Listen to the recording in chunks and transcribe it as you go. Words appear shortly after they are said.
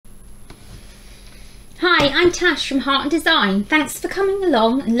Hi, I'm Tash from Heart and Design. Thanks for coming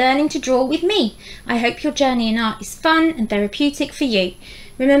along and learning to draw with me. I hope your journey in art is fun and therapeutic for you.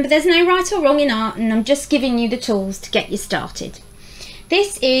 Remember, there's no right or wrong in art, and I'm just giving you the tools to get you started.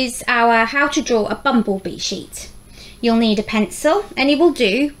 This is our how to draw a bumblebee sheet. You'll need a pencil, any will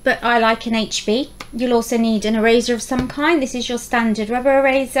do, but I like an HB. You'll also need an eraser of some kind. This is your standard rubber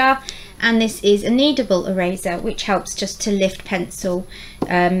eraser, and this is a kneadable eraser, which helps just to lift pencil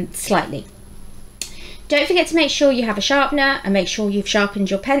slightly. Don't forget to make sure you have a sharpener and make sure you've sharpened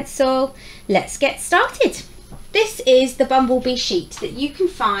your pencil. Let's get started. This is the bumblebee sheet that you can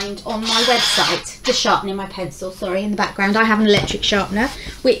find on my website. Just sharpening my pencil, sorry, in the background. I have an electric sharpener,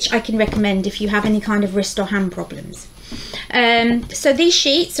 which I can recommend if you have any kind of wrist or hand problems. So these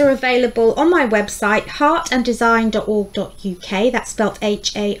sheets are available on my website, heartanddesign.org.uk. That's spelled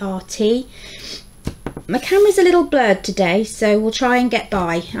H-A-R-T. My camera's a little blurred today, so we'll try and get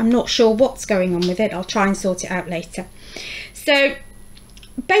by. I'm not sure what's going on with it. I'll try and sort it out later. So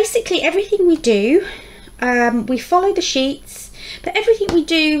basically everything we do, we follow the sheets, but everything we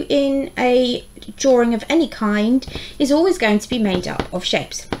do in a drawing of any kind is always going to be made up of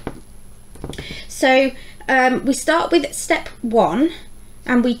shapes. So we start with step 1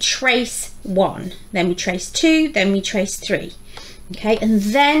 and we trace 1, then we trace 2, then we trace 3. Okay, and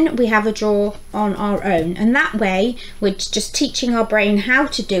then we have a draw on our own, and that way we're just teaching our brain how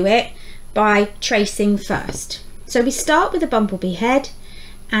to do it by tracing first. So we start with a bumblebee head,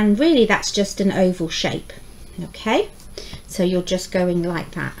 and really that's just an oval shape. Okay, so you're just going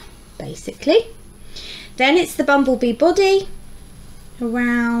like that basically. Then it's the bumblebee body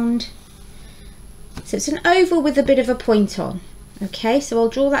around, so it's an oval with a bit of a point on. Okay, so I'll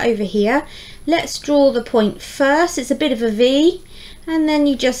draw that over here. Let's draw the point first. It's a bit of a V, and then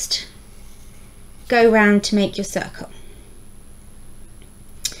you just go round to make your circle.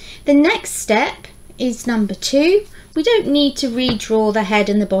 The next step is number 2. We don't need to redraw the head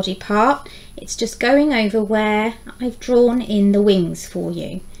and the body part. It's just going over where I've drawn in the wings for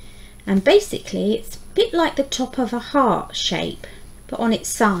you. And basically it's a bit like the top of a heart shape, but on its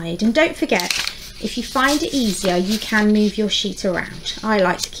side. And don't forget, if you find it easier, you can move your sheet around. I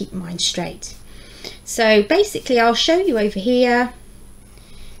like to keep mine straight. So basically I'll show you over here.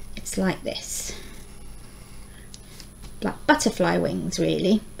 It's like this, like butterfly wings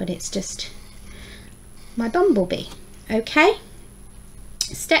really, but it's just my bumblebee. Okay,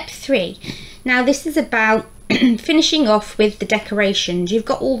 step 3. Now this is about finishing off with the decorations. You've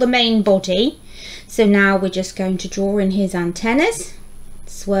got all the main body, so now we're just going to draw in his antennas,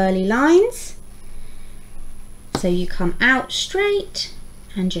 swirly lines. So you come out straight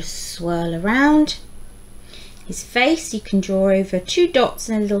and just swirl around. His face, you can draw over 2 dots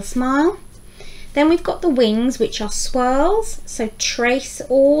and a little smile. Then we've got the wings, which are swirls, so trace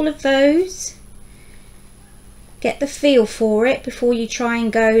all of those. Get the feel for it before you try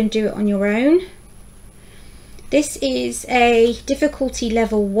and go and do it on your own. This is a difficulty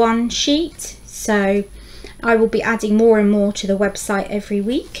level 1 sheet, so I will be adding more and more to the website every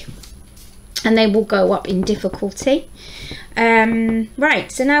week, and they will go up in difficulty.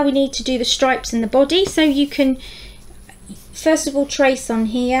 Right, so now we need to do the stripes in the body. So you can first of all trace on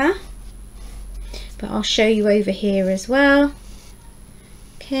here, but I'll show you over here as well.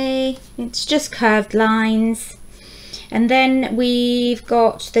 Okay, it's just curved lines, and then we've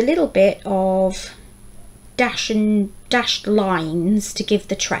got the little bit of dashed lines to give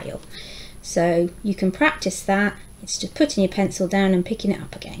the trail. So you can practice that. It's just putting your pencil down and picking it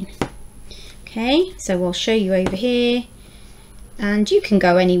up again. Okay, so I'll show you over here, and you can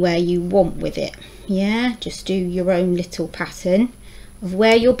go anywhere you want with it. Yeah, just do your own little pattern of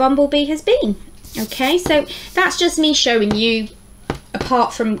where your bumblebee has been. Okay, so that's just me showing you,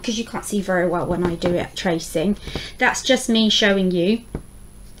 apart from, because you can't see very well when I do it tracing, that's just me showing you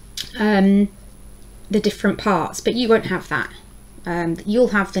the different parts, but you won't have that. You'll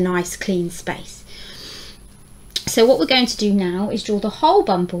have the nice clean space. So what we're going to do now is draw the whole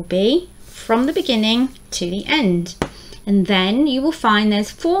bumblebee from the beginning to the end, and then you will find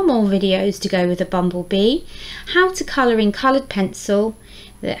there's 4 more videos to go with a bumblebee: how to colour in coloured pencil,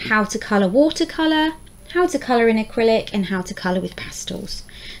 how to colour watercolour, how to colour in acrylic, and how to colour with pastels.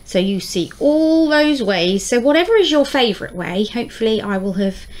 So you see all those ways. So whatever is your favourite way, hopefully I will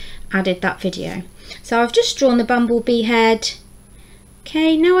have added that video. So I've just drawn the bumblebee head.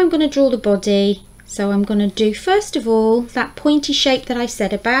 Okay, now I'm going to draw the body. So I'm going to do first of all that pointy shape that I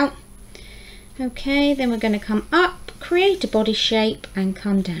said about. Okay, then we're going to come up, create a body shape, and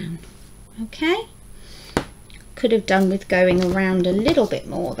come down. Okay, could have done with going around a little bit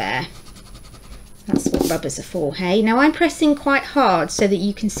more there. That's what rubbers are for, hey? Now I'm pressing quite hard so that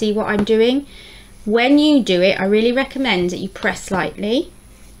you can see what I'm doing. When you do it, I really recommend that you press lightly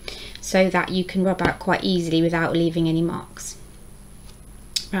so that you can rub out quite easily without leaving any marks.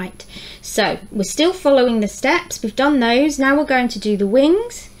 Right, so we're still following the steps. We've done those. Now we're going to do the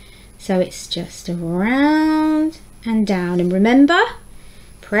wings. So it's just around and down. And remember,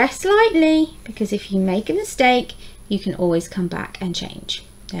 press lightly, because if you make a mistake, you can always come back and change.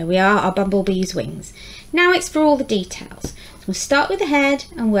 There we are, our bumblebee's wings. Now it's for all the details. So we'll start with the head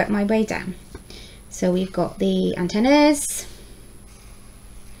and work my way down. So we've got the antennas.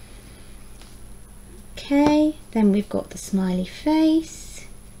 Okay, then we've got the smiley face.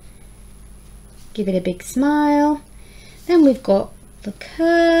 Give it a big smile. Then we've got the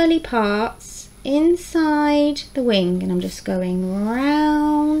curly parts inside the wing, and I'm just going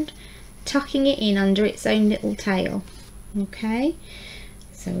round, tucking it in under its own little tail. Okay,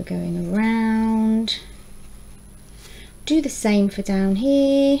 so we're going around. Do the same for down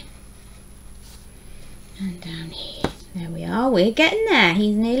here and down here. There we are, we're getting there.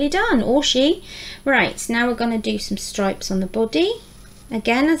 He's nearly done, or she. Right, now we're going to do some stripes on the body.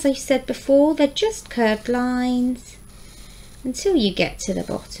 Again, as I said before, they're just curved lines until you get to the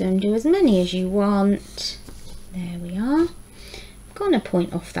bottom. Do as many as you want. There we are. I'm going to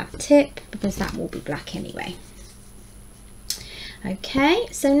point off that tip because that will be black anyway. Okay,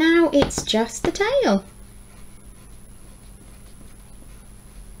 so now it's just the tail.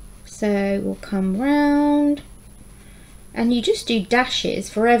 So we'll come round, and you just do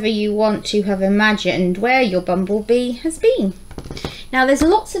dashes wherever you want to have imagined where your bumblebee has been. Now there's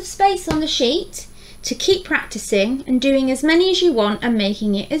lots of space on the sheet to keep practicing and doing as many as you want and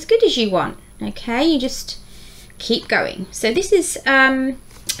making it as good as you want. Okay, you just keep going. So this is a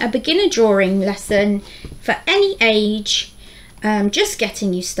beginner drawing lesson for any age, just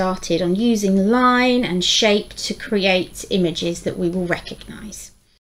getting you started on using line and shape to create images that we will recognize.